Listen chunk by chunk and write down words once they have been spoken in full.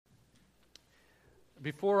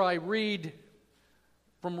Before I read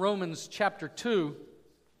from Romans chapter 2,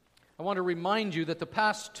 I want to remind you that the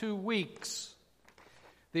past 2 weeks,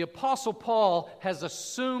 the Apostle Paul has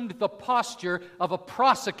assumed the posture of a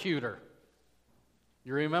prosecutor.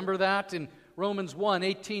 You remember that in Romans 1,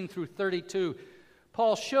 18 through 32.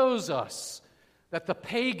 Paul shows us that the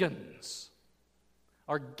pagans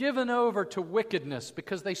are given over to wickedness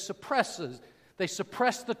because they suppress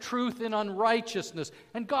the truth in unrighteousness.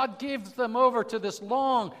 And God gives them over to this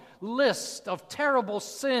long list of terrible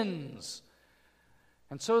sins.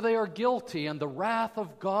 And so they are guilty, and the wrath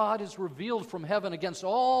of God is revealed from heaven against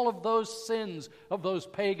all of those sins of those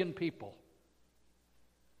pagan people.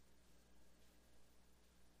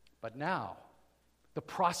 But now, the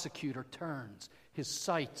prosecutor turns his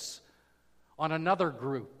sights on another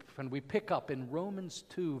group, and we pick up in Romans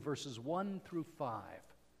 2, verses 1 through 5.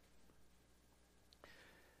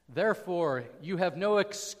 Therefore, you have no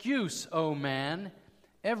excuse, O man,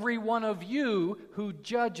 every one of you who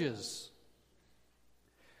judges.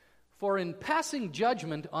 For in passing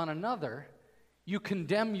judgment on another, you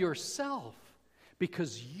condemn yourself,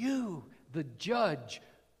 because you, the judge,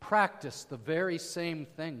 practice the very same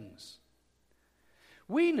things.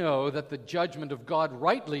 We know that the judgment of God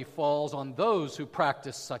rightly falls on those who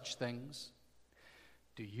practice such things.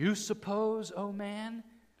 Do you suppose, O man,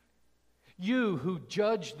 you who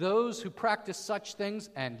judge those who practice such things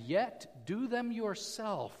and yet do them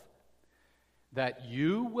yourself, that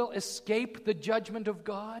you will escape the judgment of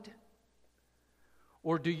God?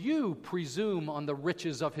 Or do you presume on the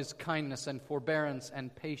riches of his kindness and forbearance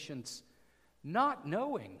and patience, not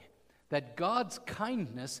knowing that God's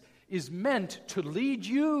kindness is meant to lead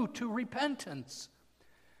you to repentance?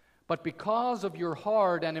 But because of your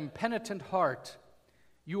hard and impenitent heart,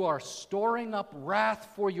 you are storing up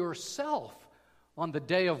wrath for yourself on the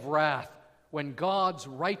day of wrath, when God's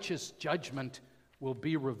righteous judgment will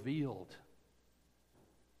be revealed.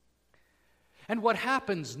 And what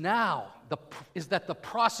happens now is that the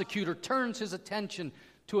prosecutor turns his attention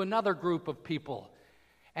to another group of people,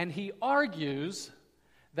 and he argues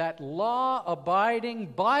that law-abiding,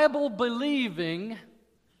 Bible-believing,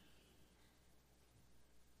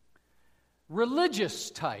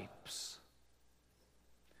 religious types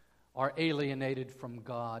are alienated from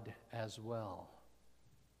God as well.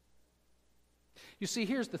 You see,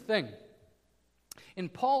 here's the thing. In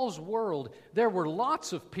Paul's world, there were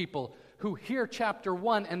lots of people who hear chapter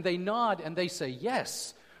 1 and they nod and they say,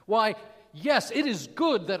 yes. Why, yes, it is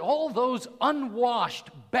good that all those unwashed,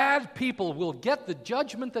 bad people will get the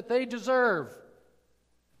judgment that they deserve.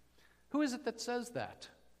 Who is it that says that?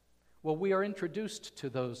 Well, we are introduced to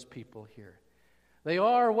those people here. They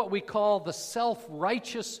are what we call the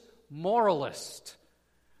self-righteous moralist,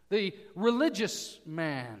 the religious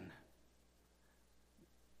man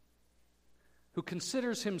who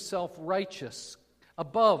considers himself righteous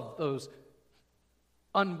above those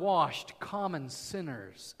unwashed, common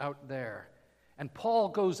sinners out there. And Paul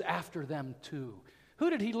goes after them too. Who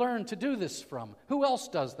did he learn to do this from? Who else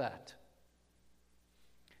does that?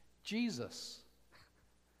 Jesus.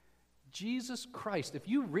 Jesus Christ. If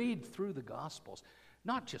you read through the Gospels,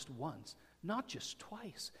 not just once, not just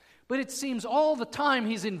twice, but it seems all the time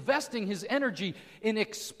he's investing his energy in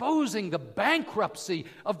exposing the bankruptcy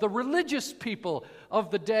of the religious people of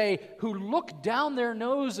the day who look down their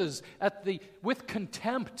noses with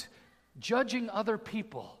contempt, judging other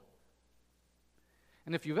people.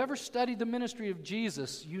 And if you've ever studied the ministry of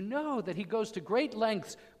Jesus, you know that he goes to great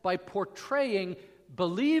lengths by portraying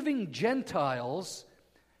believing Gentiles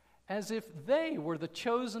as if they were the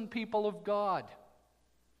chosen people of God.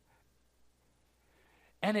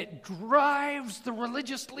 And it drives the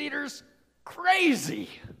religious leaders crazy.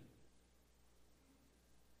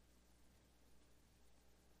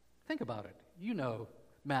 Think about it. You know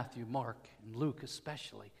Matthew, Mark, and Luke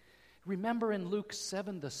especially. Remember in Luke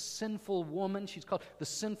 7, the sinful woman, she's called the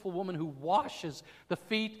sinful woman who washes the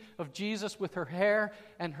feet of Jesus with her hair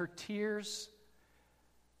and her tears.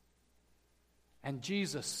 And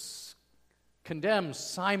Jesus condemns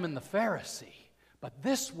Simon the Pharisee. But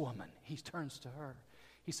this woman, he turns to her.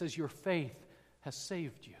 He says, your faith has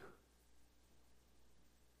saved you.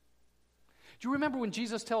 Do you remember when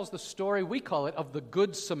Jesus tells the story, we call it, of the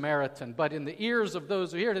Good Samaritan, but in the ears of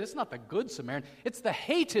those who hear it, it's not the Good Samaritan, it's the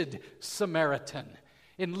hated Samaritan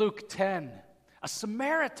in Luke 10. A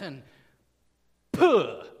Samaritan,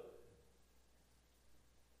 puh!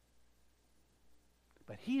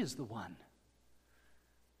 But he is the one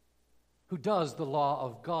who does the law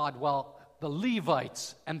of God while the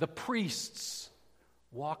Levites and the priests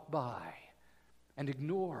walk by and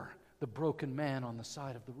ignore the broken man on the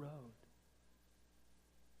side of the road.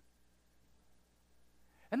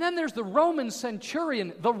 And then there's the Roman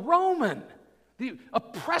centurion, the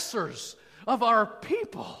oppressors of our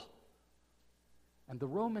people. And the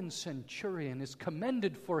Roman centurion is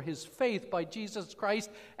commended for his faith by Jesus Christ,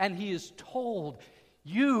 and he is told,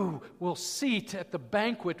 "You will seat at the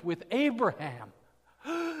banquet with Abraham."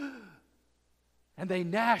 And they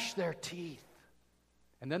gnash their teeth.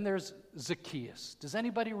 And then there's Zacchaeus. Does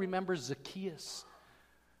anybody remember Zacchaeus?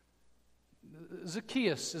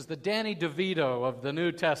 Zacchaeus is the Danny DeVito of the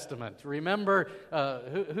New Testament. Remember,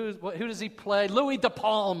 who does he play? Louis De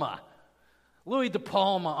Palma. Louis De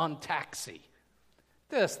Palma on Taxi.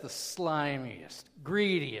 This, the slimiest,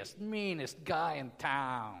 greediest, meanest guy in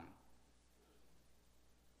town.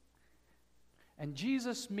 And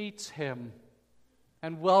Jesus meets him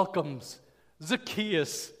and welcomes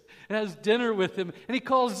Zacchaeus and has dinner with him. And he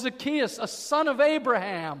calls Zacchaeus a son of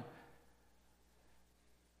Abraham.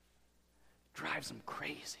 Drives him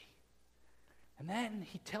crazy. And then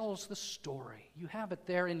he tells the story. You have it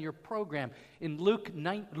there in your program in Luke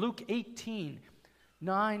 18,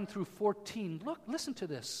 9 through 14. Listen to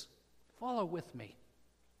this. Follow with me.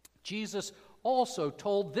 Jesus also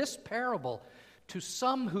told this parable to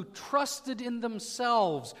some who trusted in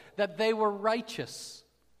themselves that they were righteous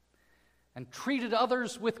and treated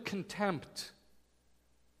others with contempt.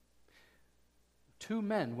 2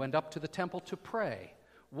 men went up to the temple to pray,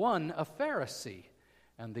 one a Pharisee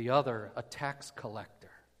and the other a tax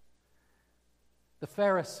collector. The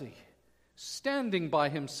Pharisee, standing by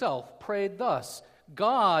himself, prayed thus: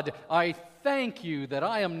 "God, I thank you that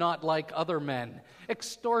I am not like other men,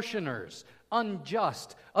 extortioners,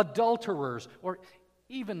 unjust, adulterers, or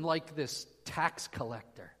even like this tax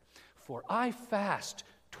collector. For I fast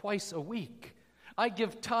twice a week. I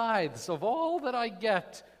give tithes of all that I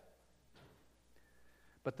get."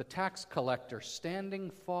 But the tax collector,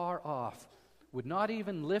 standing far off, would not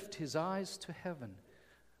even lift his eyes to heaven,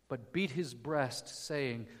 but beat his breast,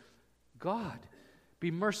 saying, "God,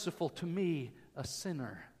 be merciful to me, a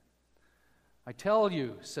sinner." "I tell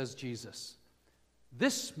you," says Jesus,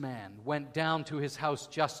 "this man went down to his house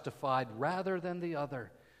justified rather than the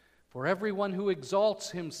other. For everyone who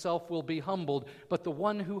exalts himself will be humbled, but the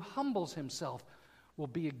one who humbles himself will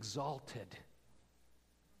be exalted."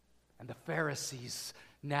 And the Pharisees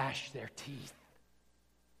gnash their teeth.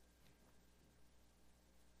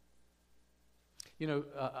 You know,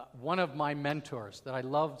 one of my mentors that I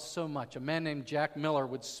loved so much, a man named Jack Miller,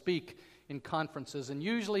 would speak in conferences, and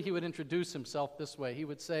usually he would introduce himself this way. He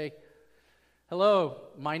would say,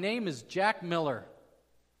 "Hello, my name is Jack Miller,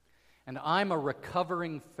 and I'm a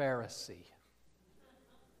recovering Pharisee."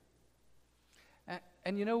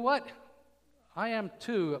 And you know what? I am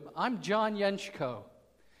too. I'm John Yenchko,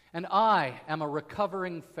 and I am a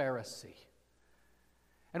recovering Pharisee.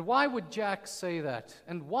 And why would Jack say that?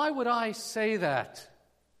 And why would I say that?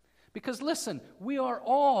 Because listen, we are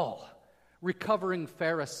all recovering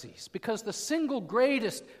Pharisees, because the single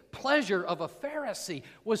greatest pleasure of a Pharisee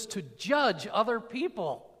was to judge other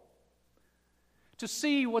people, to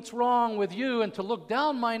see what's wrong with you and to look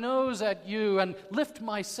down my nose at you and lift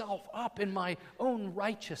myself up in my own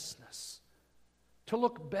righteousness, to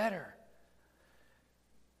look better.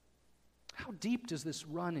 How deep does this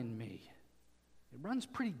run in me? It runs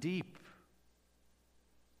pretty deep.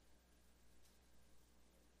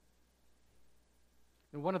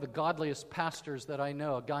 And one of the godliest pastors that I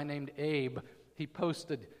know, a guy named Abe, he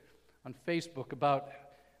posted on Facebook about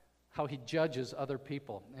how he judges other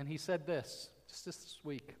people. And he said this, just this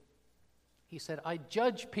week. He said, "I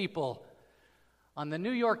judge people on the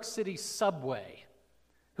New York City subway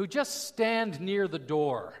who just stand near the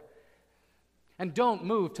door and don't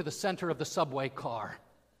move to the center of the subway car.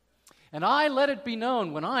 And I let it be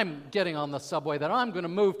known when I'm getting on the subway that I'm going to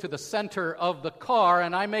move to the center of the car,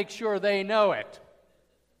 and I make sure they know it."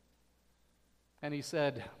 And he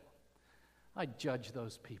said, "I judge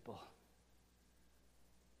those people."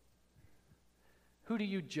 Who do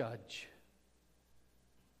you judge?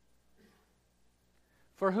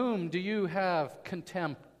 For whom do you have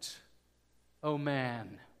contempt, O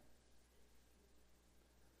man?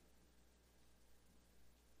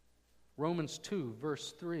 Romans 2,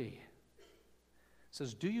 verse 3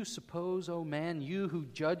 says, "Do you suppose, O man, you who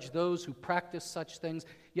judge those who practice such things,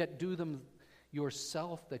 yet do them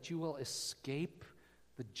yourself, that you will escape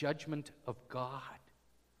the judgment of God?"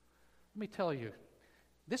 Let me tell you,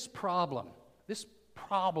 this problem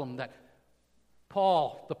that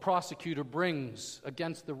Paul, the prosecutor, brings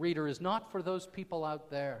against the reader is not for those people out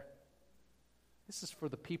there. This is for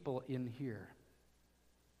the people in here.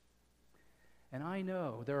 And I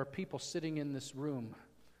know there are people sitting in this room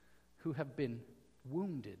who have been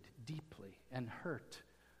wounded deeply and hurt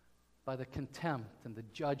by the contempt and the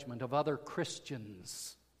judgment of other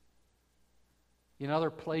Christians in other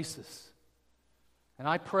places. And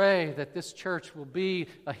I pray that this church will be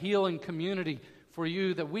a healing community for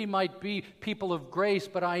you, that we might be people of grace,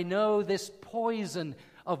 but I know this poison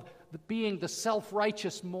of being the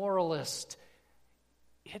self-righteous moralist,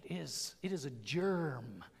 it is a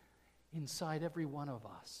germ inside every one of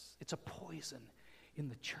us. It's a poison in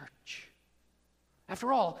the church.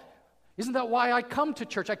 After all, isn't that why I come to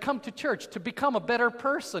church? I come to church to become a better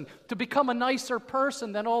person, to become a nicer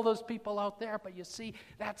person than all those people out there. But you see,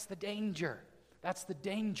 that's the danger. That's the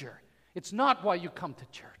danger. It's not why you come to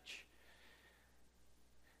church.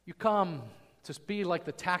 You come to be like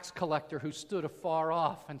the tax collector who stood afar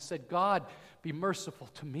off and said, God, be merciful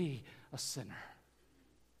to me, a sinner.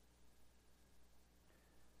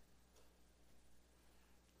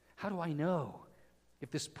 How do I know if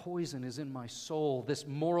this poison is in my soul, this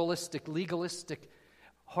moralistic, legalistic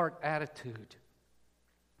heart attitude?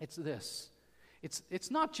 It's this. It's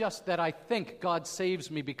not just that I think God saves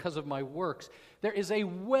me because of my works. There is a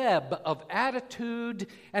web of attitude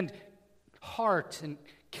and heart and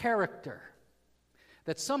character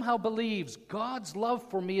that somehow believes God's love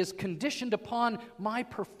for me is conditioned upon my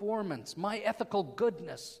performance, my ethical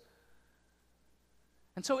goodness.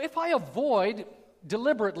 And so if I avoid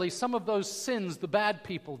deliberately some of those sins the bad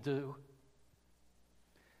people do,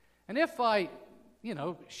 and if I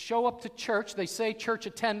show up to church, they say church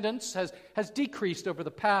attendance has decreased over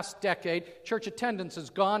the past decade. Church attendance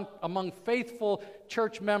has gone, among faithful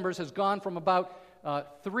church members, has gone from about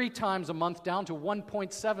 3 times a month down to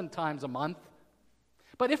 1.7 times a month.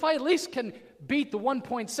 But if I at least can beat the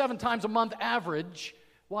 1.7 times a month average,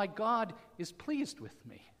 why, God is pleased with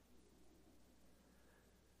me.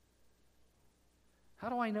 How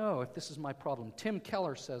do I know if this is my problem? Tim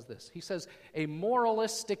Keller says this. He says, a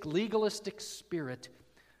moralistic, legalistic spirit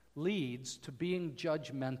leads to being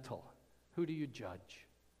judgmental. Who do you judge?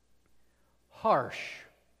 Harsh.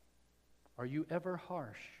 Are you ever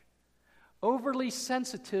harsh? Overly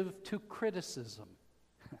sensitive to criticism.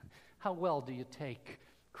 How well do you take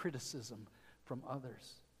criticism from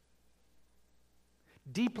others?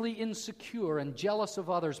 Deeply insecure and jealous of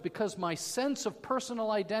others because my sense of personal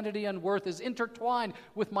identity and worth is intertwined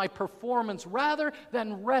with my performance rather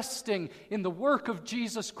than resting in the work of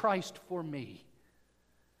Jesus Christ for me.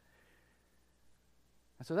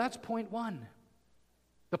 And so that's point 1.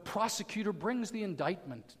 The prosecutor brings the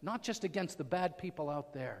indictment, not just against the bad people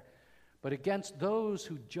out there, but against those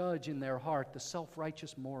who judge in their heart, the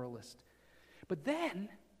self-righteous moralist. But then,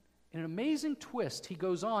 in an amazing twist, he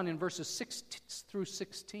goes on in verses 6 through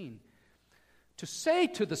 16 to say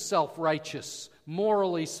to the self-righteous,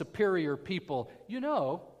 morally superior people,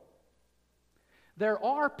 there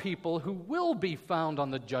are people who will be found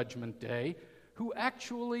on the judgment day who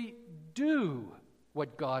actually do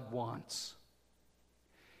what God wants.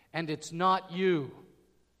 And it's not you.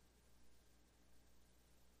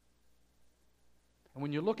 And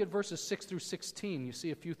when you look at verses 6 through 16, you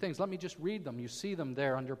see a few things. Let me just read them. You see them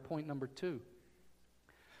there under point number 2.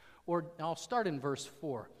 Or I'll start in verse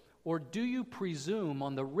 4. Or do you presume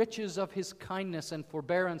on the riches of his kindness and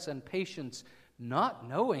forbearance and patience, not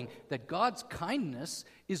knowing that God's kindness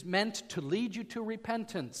is meant to lead you to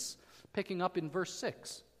repentance? Picking up in verse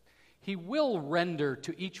 6. He will render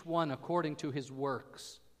to each one according to his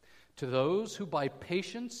works. To those who by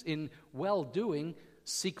patience in well-doing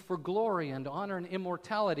seek for glory and honor and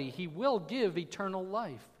immortality, he will give eternal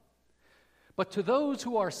life. But to those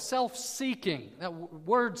who are self-seeking, that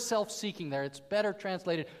word self-seeking there, it's better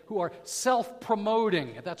translated, who are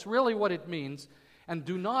self-promoting, that's really what it means, and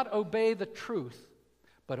do not obey the truth,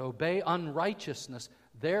 but obey unrighteousness,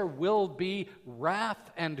 there will be wrath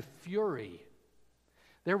and fury.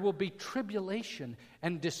 There will be tribulation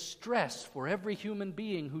and distress for every human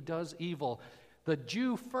being who does evil, the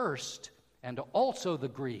Jew first, and also the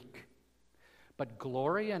Greek. But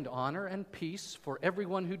glory and honor and peace for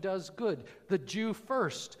everyone who does good, the Jew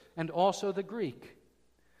first, and also the Greek.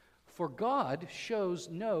 For God shows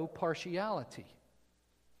no partiality.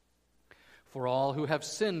 For all who have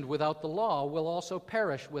sinned without the law will also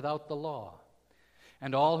perish without the law.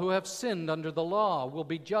 And all who have sinned under the law will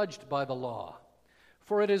be judged by the law.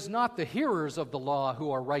 For it is not the hearers of the law who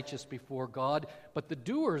are righteous before God, but the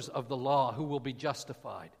doers of the law who will be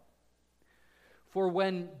justified. For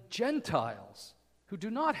when Gentiles, who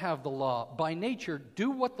do not have the law, by nature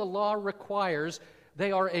do what the law requires,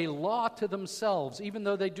 they are a law to themselves. Even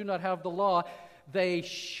though they do not have the law, they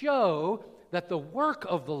show that the work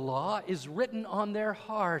of the law is written on their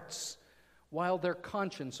hearts, while their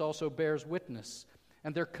conscience also bears witness,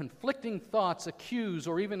 and their conflicting thoughts accuse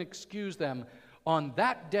or even excuse them. on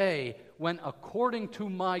that day when, according to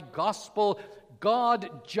my gospel,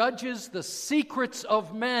 God judges the secrets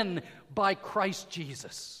of men by Christ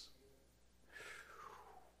Jesus.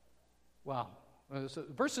 Wow. So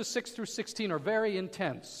verses 6 through 16 are very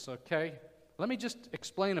intense, okay? Let me just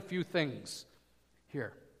explain a few things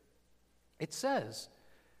here. It says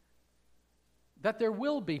that there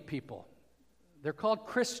will be people, they're called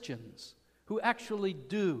Christians, who actually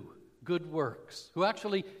do good works, who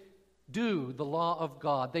actually do the law of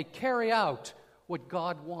God. They carry out what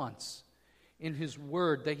God wants in His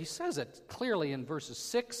Word. He says it clearly in verses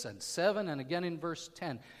 6 and 7 and again in verse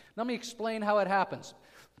 10. Let me explain how it happens.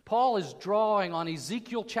 Paul is drawing on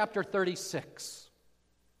Ezekiel chapter 36,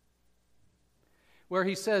 where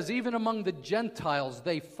he says, even among the Gentiles,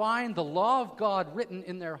 they find the law of God written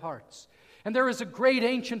in their hearts. And there is a great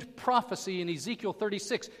ancient prophecy in Ezekiel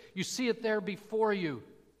 36. You see it there before you,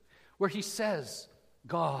 where he says,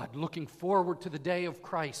 God, looking forward to the day of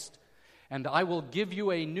Christ, and I will give you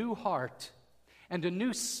a new heart, and a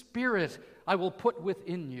new spirit I will put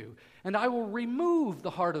within you, and I will remove the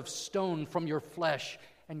heart of stone from your flesh,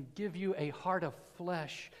 and give you a heart of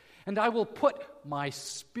flesh, and I will put my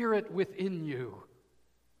spirit within you,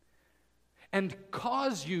 and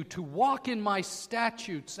cause you to walk in my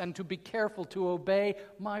statutes and to be careful to obey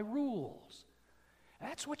my rules.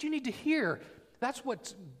 That's what you need to hear. That's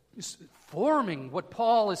what's forming what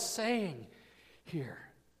Paul is saying here.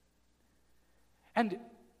 And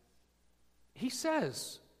he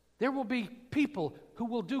says there will be people who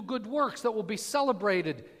will do good works that will be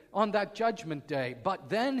celebrated on that judgment day. But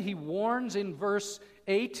then he warns in verse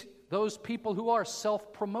 8 those people who are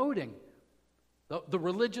self-promoting, the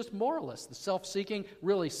religious moralists, the self-seeking,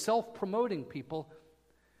 really self-promoting people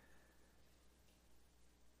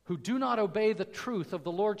who do not obey the truth of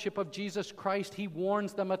the lordship of Jesus Christ. He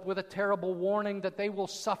warns them with a terrible warning that they will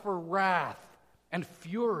suffer wrath and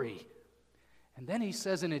fury. And then he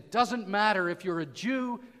says, and it doesn't matter if you're a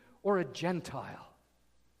Jew or a Gentile.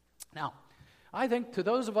 Now, I think to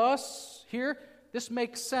those of us here, this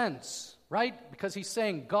makes sense, right? Because he's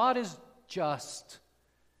saying God is just.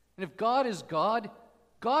 And if God is God,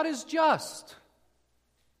 God is just.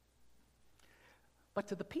 But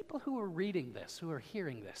to the people who are reading this, who are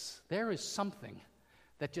hearing this, there is something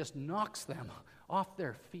that just knocks them off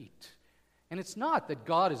their feet. And it's not that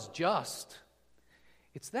God is just.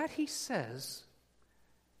 It's that he says,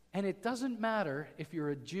 and it doesn't matter if you're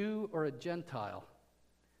a Jew or a Gentile.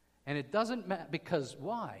 And it doesn't matter, because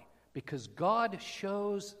why? Because God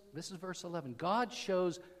shows, this is verse 11, God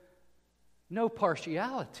shows no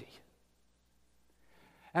partiality.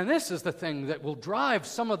 And this is the thing that will drive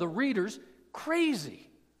some of the readers crazy.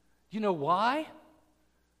 You know why?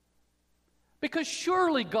 Because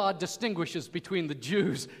surely God distinguishes between the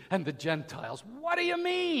Jews and the Gentiles. What do you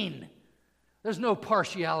mean? There's no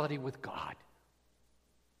partiality with God.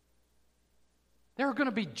 There are going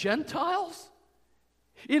to be Gentiles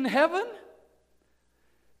in heaven,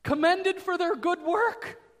 commended for their good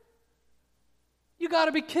work? You got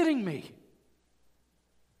to be kidding me.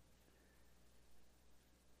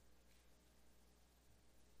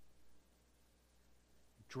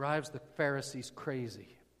 Drives the Pharisees crazy.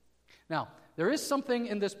 Now, there is something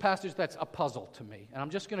in this passage that's a puzzle to me, and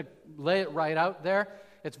I'm just going to lay it right out there.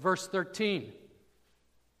 It's verse 13.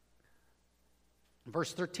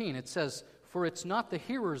 Verse 13, it says, "For it's not the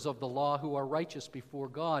hearers of the law who are righteous before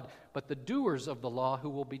God, but the doers of the law who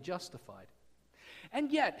will be justified."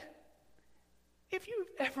 And yet, if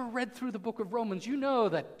you've ever read through the book of Romans, you know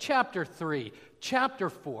that chapter 3, chapter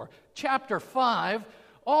 4, chapter 5,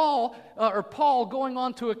 all are Paul going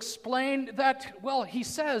on to explain that, well, he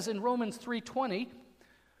says in Romans 3:20,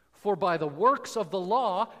 "For by the works of the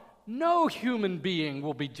law, no human being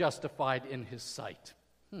will be justified in his sight."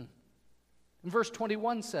 And verse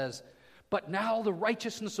 21 says, "But now the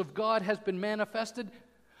righteousness of God has been manifested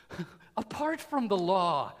apart from the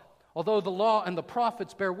law. Although the law and the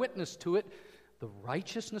prophets bear witness to it, the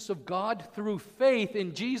righteousness of God through faith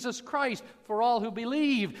in Jesus Christ for all who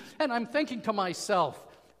believe." And I'm thinking to myself,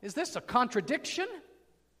 is this a contradiction?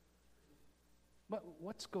 But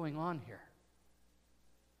what's going on here?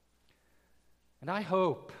 And I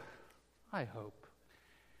hope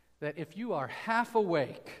that if you are half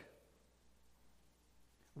awake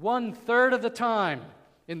 1/3 of the time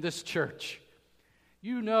in this church,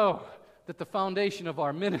 you know that the foundation of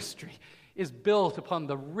our ministry is built upon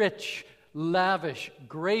the rich, lavish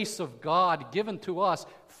grace of God given to us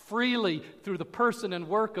freely through the person and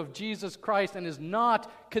work of Jesus Christ, and is not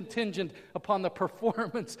contingent upon the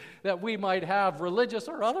performance that we might have, religious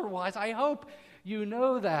or otherwise. I hope you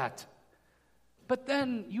know that. But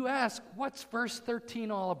then you ask, what's verse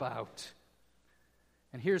 13 all about?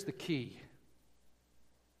 And here's the key.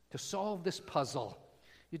 To solve this puzzle,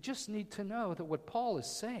 you just need to know that what Paul is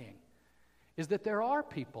saying is that there are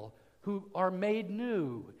people who are made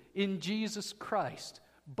new in Jesus Christ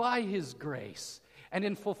by His grace. And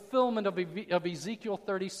in fulfillment of Ezekiel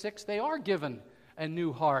 36, they are given a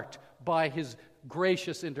new heart by His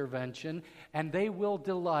gracious intervention, and they will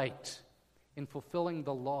delight in fulfilling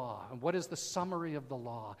the law. And what is the summary of the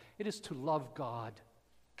law? It is to love God,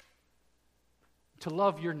 to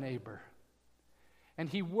love your neighbor. And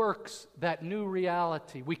He works that new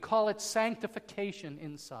reality. We call it sanctification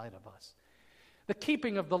inside of us. The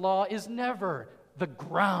keeping of the law is never the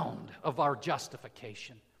ground of our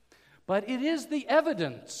justification, but it is the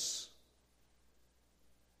evidence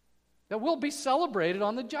that will be celebrated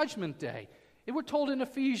on the judgment day. We're told in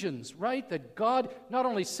Ephesians, right, that God not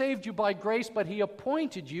only saved you by grace, but He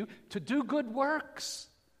appointed you to do good works.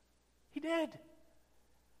 He did. And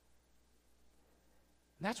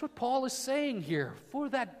that's what Paul is saying here. For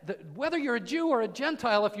that, whether you're a Jew or a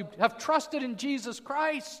Gentile, if you have trusted in Jesus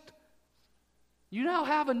Christ, you now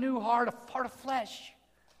have a new heart, a heart of flesh.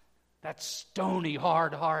 That stony,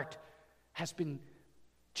 hard heart has been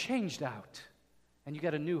changed out, and you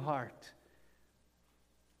got a new heart.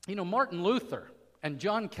 You know, Martin Luther and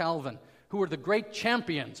John Calvin, who were the great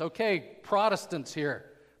champions. Okay, Protestants here.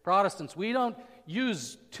 Protestants, we don't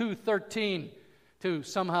use 2:13 to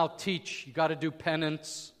somehow teach you got to do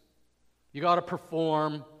penance, you got to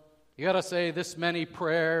perform, you got to say this many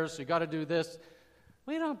prayers, you got to do this.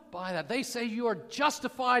 We don't buy that. They say you are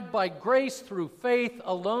justified by grace through faith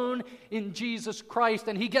alone in Jesus Christ,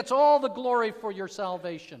 and He gets all the glory for your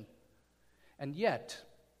salvation. And yet,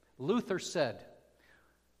 Luther said,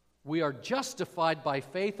 we are justified by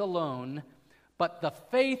faith alone, but the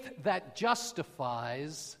faith that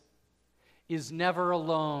justifies is never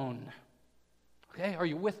alone. Okay, are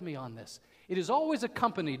you with me on this? It is always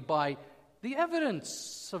accompanied by the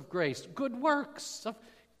evidence of grace, good works, of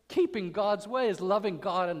keeping God's ways, loving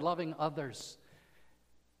God and loving others.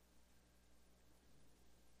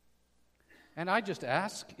 And I just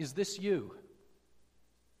ask, is this you?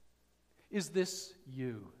 Is this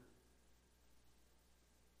you?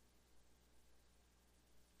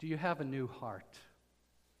 Do you have a new heart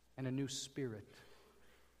and a new spirit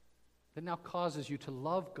that now causes you to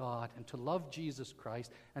love God and to love Jesus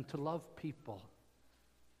Christ and to love people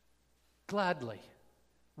gladly,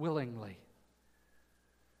 willingly?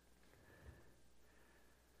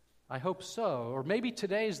 I hope so. Or maybe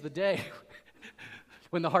today's the day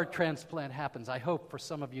when the heart transplant happens. I hope for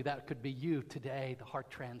some of you that could be you today. The heart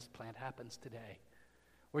transplant happens today,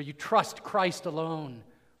 where you trust Christ alone,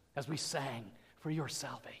 as we sang, for your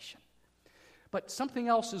salvation. But something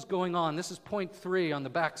else is going on. This is point 3 on the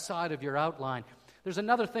back side of your outline. There's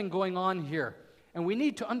another thing going on here, and we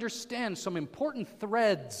need to understand some important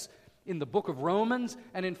threads in the book of Romans,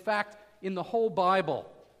 and in fact, in the whole Bible,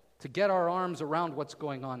 to get our arms around what's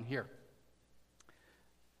going on here.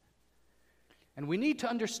 And we need to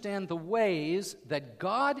understand the ways that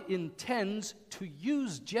God intends to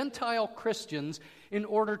use Gentile Christians in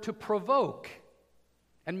order to provoke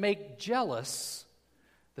and make jealous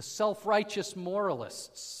the self-righteous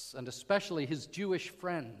moralists, and especially His Jewish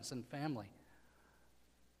friends and family.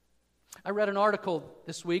 I read an article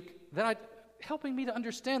this week that helping me to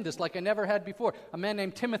understand this like I never had before. A man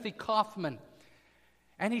named Timothy Kaufman.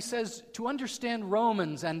 And he says, to understand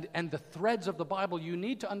Romans and the threads of the Bible, you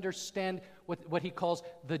need to understand what he calls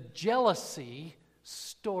the jealousy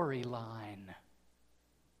storyline.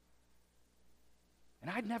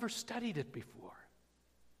 And I'd never studied it before.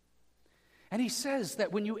 And he says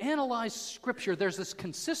that when you analyze Scripture, there's this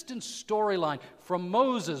consistent storyline from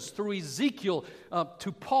Moses through Ezekiel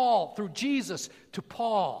to Paul, through Jesus to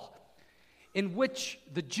Paul, in which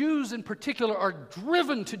the Jews in particular are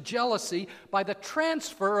driven to jealousy by the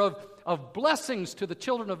transfer of blessings to the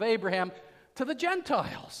children of Abraham to the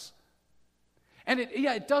Gentiles. And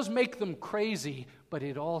it does make them crazy, but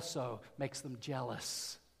it also makes them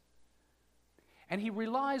jealous. And he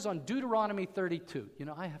relies on Deuteronomy 32. You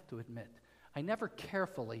know, I have to admit, I never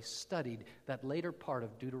carefully studied that later part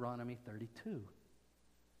of Deuteronomy 32.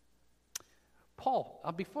 Paul,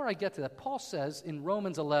 before I get to that, Paul says in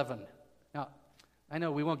Romans 11, now, I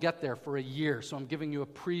know we won't get there for a year, so I'm giving you a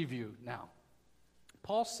preview now.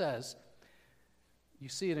 Paul says, you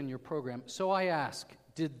see it in your program, so I ask,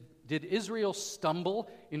 did Israel stumble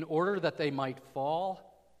in order that they might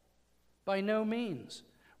fall? By no means.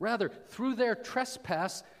 Rather, through their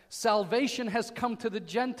trespass, salvation has come to the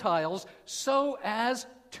Gentiles so as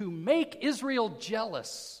to make Israel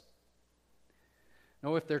jealous.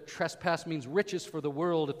 Now, if their trespass means riches for the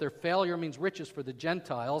world, if their failure means riches for the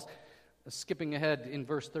Gentiles, skipping ahead in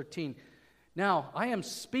verse 13. Now, I am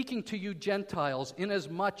speaking to you Gentiles,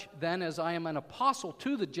 inasmuch then as I am an apostle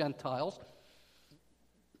to the Gentiles.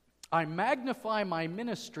 I magnify my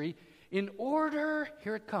ministry in order,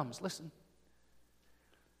 here it comes, listen,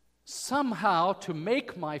 somehow to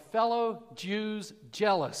make my fellow Jews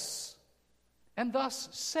jealous, and thus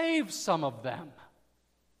save some of them.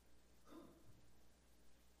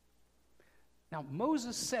 Now,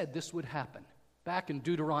 Moses said this would happen back in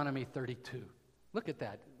Deuteronomy 32. Look at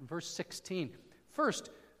that, verse 16. First,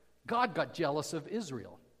 God got jealous of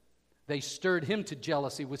Israel. They stirred him to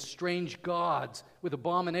jealousy with strange gods, with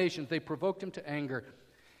abominations. They provoked him to anger.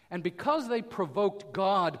 And because they provoked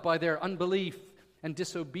God by their unbelief and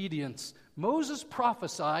disobedience, Moses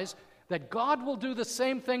prophesies that God will do the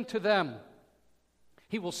same thing to them.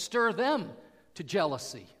 He will stir them to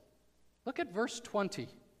jealousy. Look at verse 20.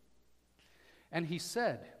 And he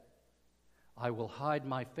said, I will hide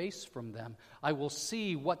my face from them. I will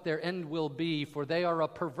see what their end will be, for they are a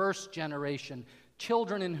perverse generation,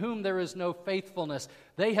 children in whom there is no faithfulness.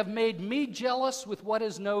 They have made me jealous with what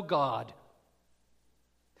is no God.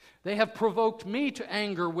 They have provoked me to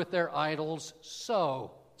anger with their idols,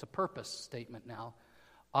 so, it's a purpose statement now,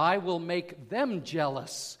 I will make them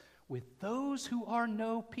jealous with those who are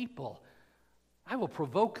no people. I will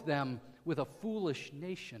provoke them with a foolish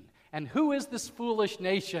nation. And who is this foolish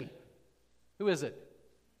nation? Who is it?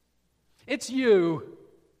 It's you.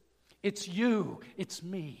 It's you. It's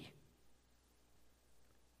me.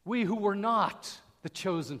 We who were not the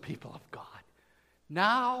chosen people of God.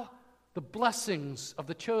 Now, the blessings of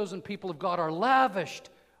the chosen people of God are lavished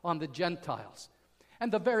on the Gentiles.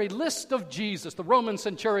 And the very list of Jesus, the Roman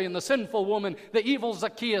centurion, the sinful woman, the evil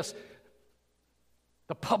Zacchaeus,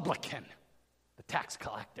 the publican, the tax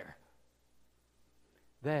collector,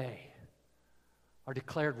 they are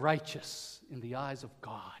declared righteous in the eyes of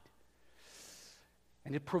God.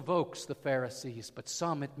 And it provokes the Pharisees, but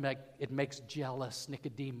some it makes jealous.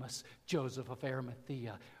 Nicodemus, Joseph of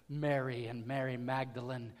Arimathea, Mary and Mary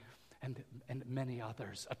Magdalene, and many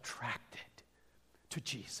others attracted to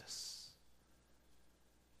Jesus.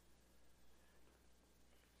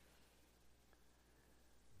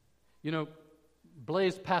 You know,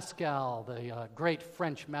 Blaise Pascal, the great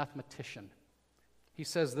French mathematician, he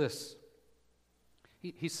says this.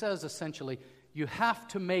 He says essentially, you have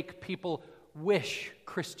to make people wish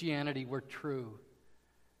Christianity were true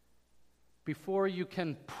before you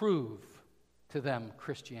can prove to them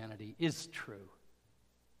Christianity is true.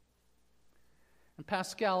 And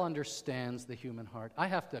Pascal understands the human heart. I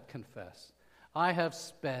have to confess, I have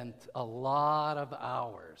spent a lot of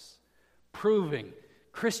hours proving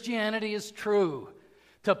Christianity is true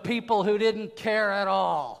to people who didn't care at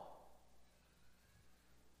all.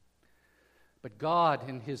 But God,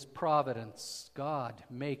 in His providence, God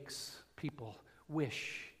makes people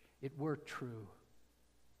wish it were true.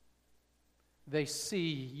 They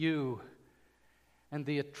see you and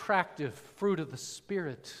the attractive fruit of the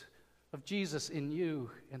Spirit of Jesus in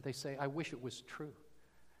you, and they say, I wish it was true.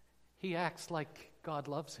 He acts like God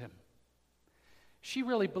loves him. She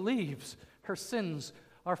really believes her sins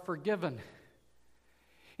are forgiven.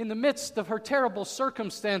 In the midst of her terrible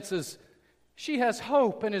circumstances, she has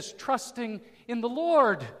hope and is trusting in the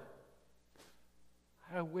Lord.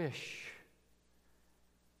 I wish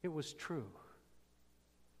it was true.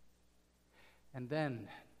 And then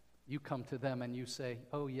you come to them and you say,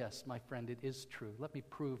 oh yes, my friend, it is true. Let me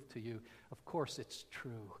prove to you. Of course it's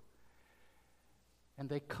true. And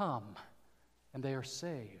they come and they are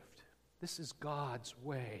saved. This is God's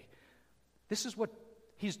way. This is what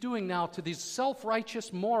He's doing now to these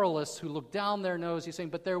self-righteous moralists who look down their nose. He's saying,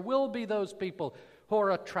 but there will be those people who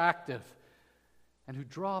are attractive and who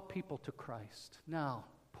draw people to Christ. Now,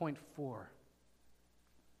 point 4.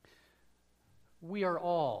 We are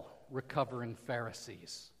all recovering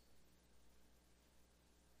Pharisees.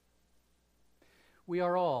 We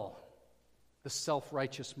are all the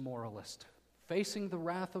self-righteous moralist facing the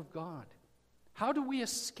wrath of God. How do we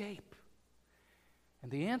escape? And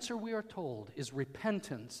the answer, we are told, is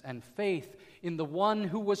repentance and faith in the one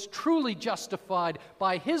who was truly justified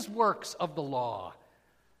by His works of the law,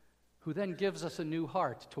 who then gives us a new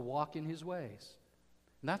heart to walk in His ways.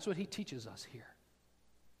 And that's what He teaches us here.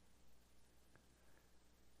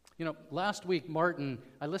 You know, last week, Martin,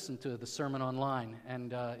 I listened to the sermon online,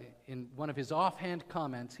 and in one of his offhand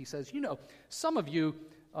comments, he says, you know, some of you,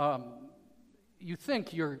 you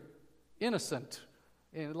think you're innocent.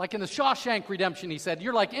 Like in the Shawshank Redemption, he said,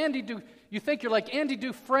 you think you're like Andy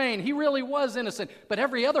Dufresne. He really was innocent. But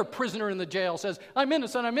every other prisoner in the jail says, I'm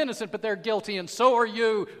innocent, but they're guilty, and so are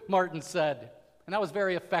you, Martin said. And that was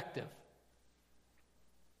very effective.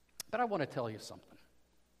 But I want to tell you something.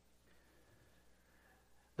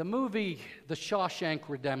 The movie The Shawshank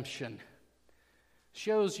Redemption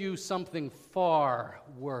shows you something far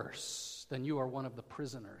worse than you are one of the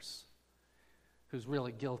prisoners who's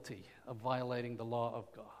really guilty of violating the law of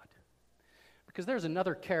God. Because there's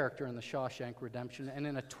another character in The Shawshank Redemption, and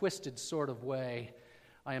in a twisted sort of way,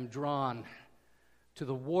 I am drawn to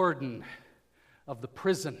the warden of the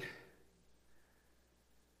prison.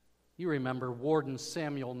 You remember Warden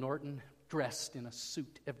Samuel Norton, dressed in a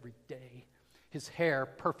suit every day, his hair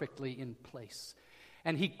perfectly in place.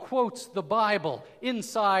 And he quotes the Bible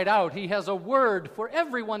inside out. He has a word for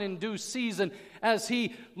everyone in due season as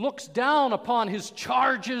he looks down upon his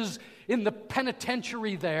charges in the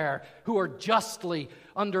penitentiary there who are justly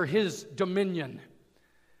under his dominion.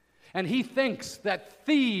 And he thinks that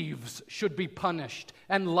thieves should be punished,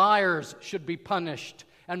 and liars should be punished,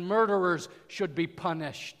 and murderers should be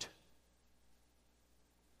punished.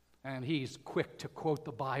 And he's quick to quote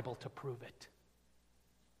the Bible to prove it.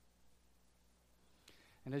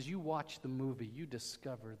 And as you watch the movie, you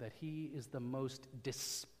discover that he is the most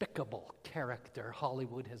despicable character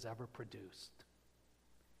Hollywood has ever produced.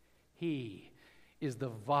 He is the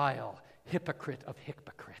vile hypocrite of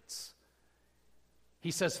hypocrites.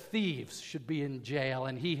 He says thieves should be in jail,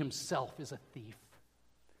 and he himself is a thief.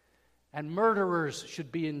 And murderers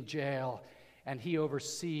should be in jail, and he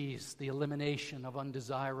oversees the elimination of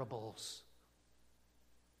undesirables.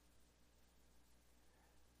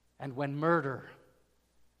 And when murder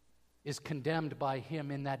is condemned by him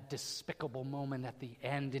in that despicable moment at the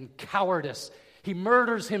end, in cowardice, he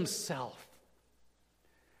murders himself.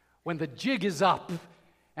 When the jig is up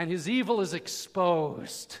and his evil is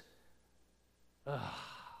exposed.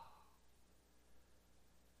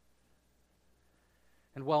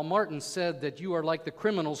 And while Martin said that you are like the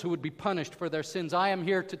criminals who would be punished for their sins, I am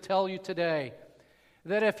here to tell you today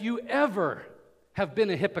that if you ever have been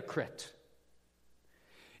a hypocrite,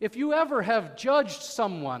 if you ever have judged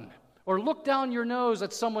someone or looked down your nose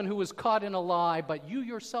at someone who was caught in a lie, but you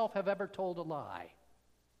yourself have ever told a lie,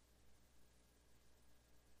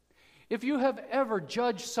 if you have ever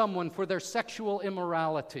judged someone for their sexual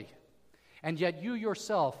immorality, and yet you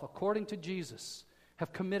yourself, according to Jesus,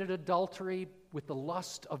 have committed adultery with the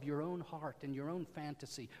lust of your own heart and your own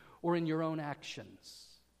fantasy or in your own actions,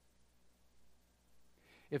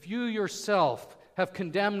 if you yourself have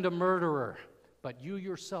condemned a murderer, but you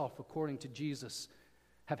yourself, according to Jesus,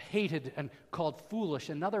 have hated and called foolish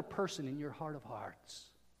another person in your heart of hearts,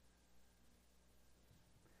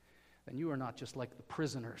 then you are not just like the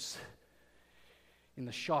prisoners in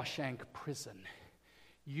the Shawshank prison.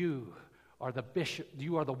 You are the bishop,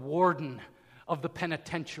 you are the warden of the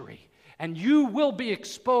penitentiary, and you will be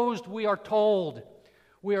exposed, we are told.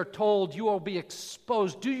 We are told you will be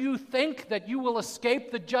exposed. Do you think that you will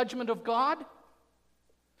escape the judgment of God?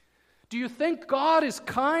 Do you think God is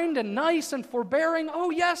kind and nice and forbearing?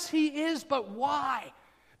 Oh, yes, He is, but why?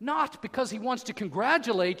 Not because He wants to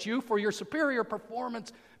congratulate you for your superior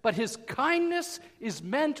performance, but His kindness is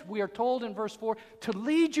meant, we are told in verse 4, to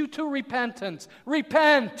lead you to repentance.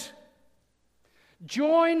 Repent!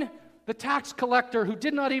 Join the tax collector who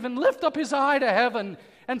did not even lift up his eye to heaven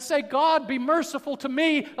and say, God, be merciful to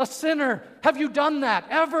me, a sinner. Have you done that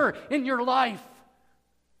ever in your life?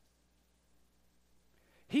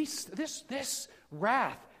 This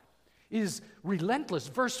wrath is relentless.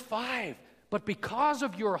 Verse 5, but because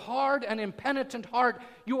of your hard and impenitent heart,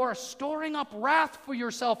 you are storing up wrath for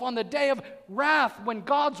yourself on the day of wrath when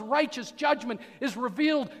God's righteous judgment is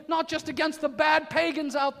revealed, not just against the bad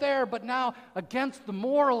pagans out there, but now against the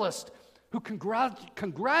moralist who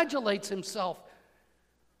congratulates himself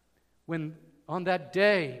when on that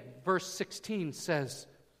day, verse 16 says,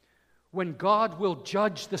 when God will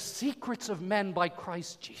judge the secrets of men by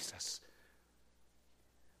Christ Jesus.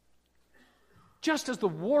 Just as the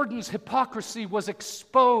warden's hypocrisy was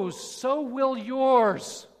exposed, so will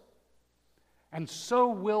yours, and so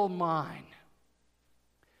will mine,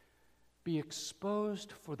 be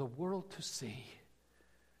exposed for the world to see.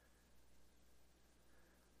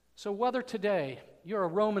 So whether today you're a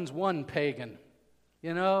Romans 1 pagan,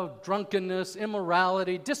 drunkenness,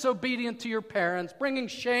 immorality, disobedient to your parents, bringing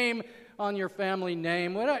shame on your family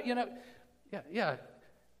name,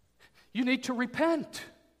 you need to repent.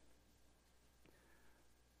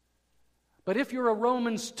 But if you're a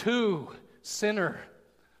Romans 2 sinner,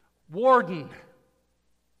 warden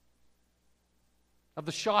of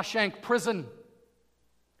the Shawshank prison,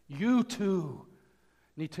 you too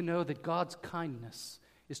need to know that God's kindness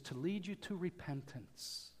is to lead you to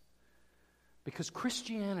repentance. Because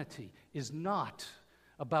Christianity is not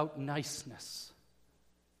about niceness.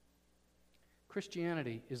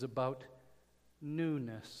 Christianity is about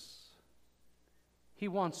newness. He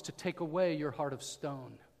wants to take away your heart of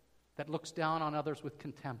stone that looks down on others with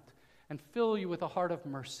contempt and fill you with a heart of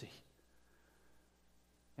mercy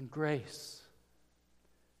and grace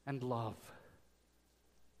and love.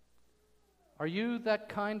 Are you that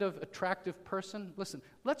kind of attractive person? Listen,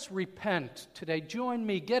 let's repent today. Join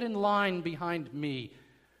me. Get in line behind me.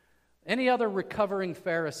 Any other recovering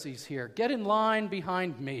Pharisees here? Get in line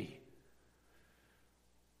behind me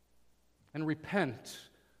and repent.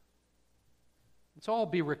 Let's all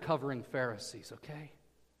be recovering Pharisees, okay?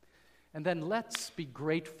 And then let's be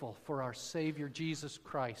grateful for our Savior Jesus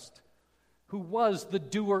Christ, who was the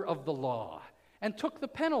doer of the law and took the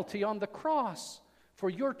penalty on the cross for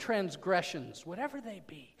your transgressions, whatever they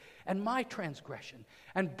be, and my transgression.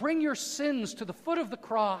 And bring your sins to the foot of the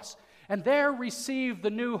cross, and there receive the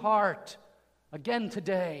new heart. Again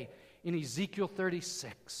today in Ezekiel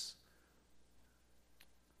 36.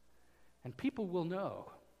 And people will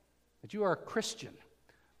know that you are a Christian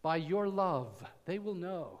by your love. They will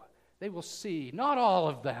know. They will see, not all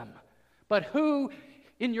of them, but who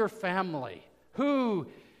in your family, who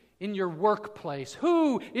in your workplace,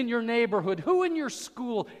 who in your neighborhood, who in your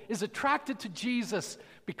school is attracted to Jesus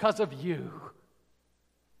because of you.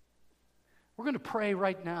 We're going to pray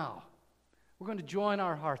right now. We're going to join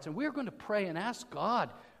our hearts, and we're going to pray and ask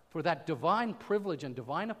God for that divine privilege and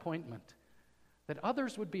divine appointment, that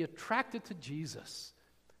others would be attracted to Jesus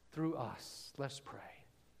through us. Let's pray.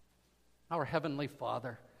 Our Heavenly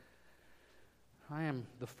Father, I am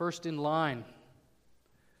the first in line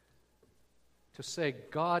to say,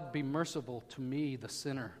 God, be merciful to me, the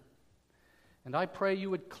sinner. And I pray you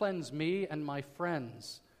would cleanse me and my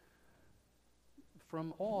friends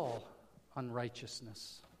from all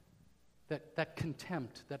unrighteousness, that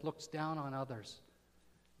contempt that looks down on others.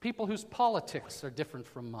 People whose politics are different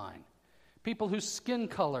from mine. People whose skin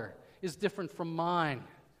color is different from mine.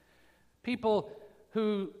 People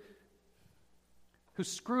who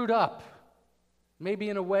screwed up, maybe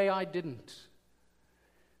in a way I didn't.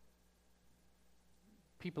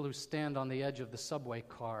 People who stand on the edge of the subway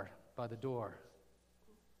car by the door.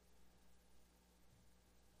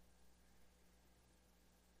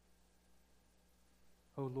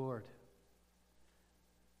 Oh Lord,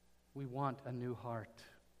 we want a new heart.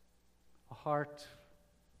 A heart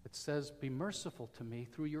that says, be merciful to me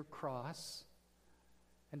through your cross,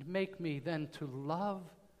 and make me then to love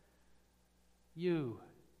you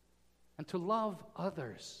and to love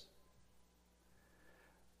others.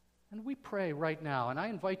 And we pray right now, and I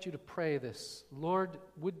invite you to pray this. Lord,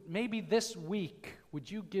 maybe this week, would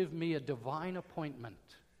you give me a divine appointment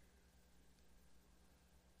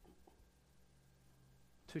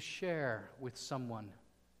to share with someone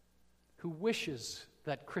who wishes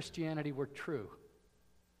that Christianity were true?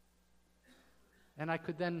 And I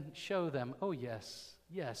could then show them, oh yes,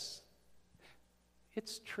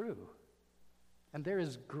 it's true. And there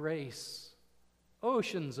is grace,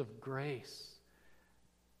 oceans of grace,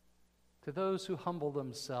 to those who humble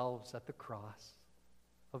themselves at the cross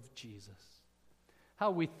of Jesus.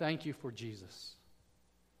 How we thank you for Jesus,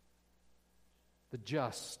 the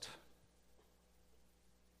just,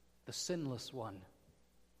 the sinless one,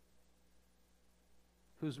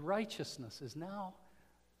 whose righteousness is now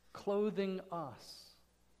clothing us.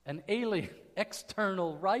 An alien,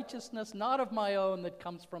 external righteousness, not of my own, that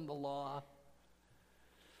comes from the law.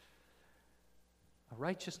 A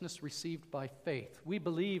righteousness received by faith. We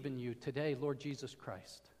believe in you today, Lord Jesus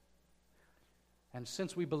Christ. And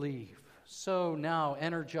since we believe, so now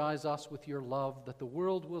energize us with your love, that the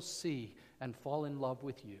world will see and fall in love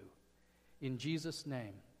with you. In Jesus'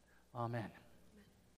 name, amen.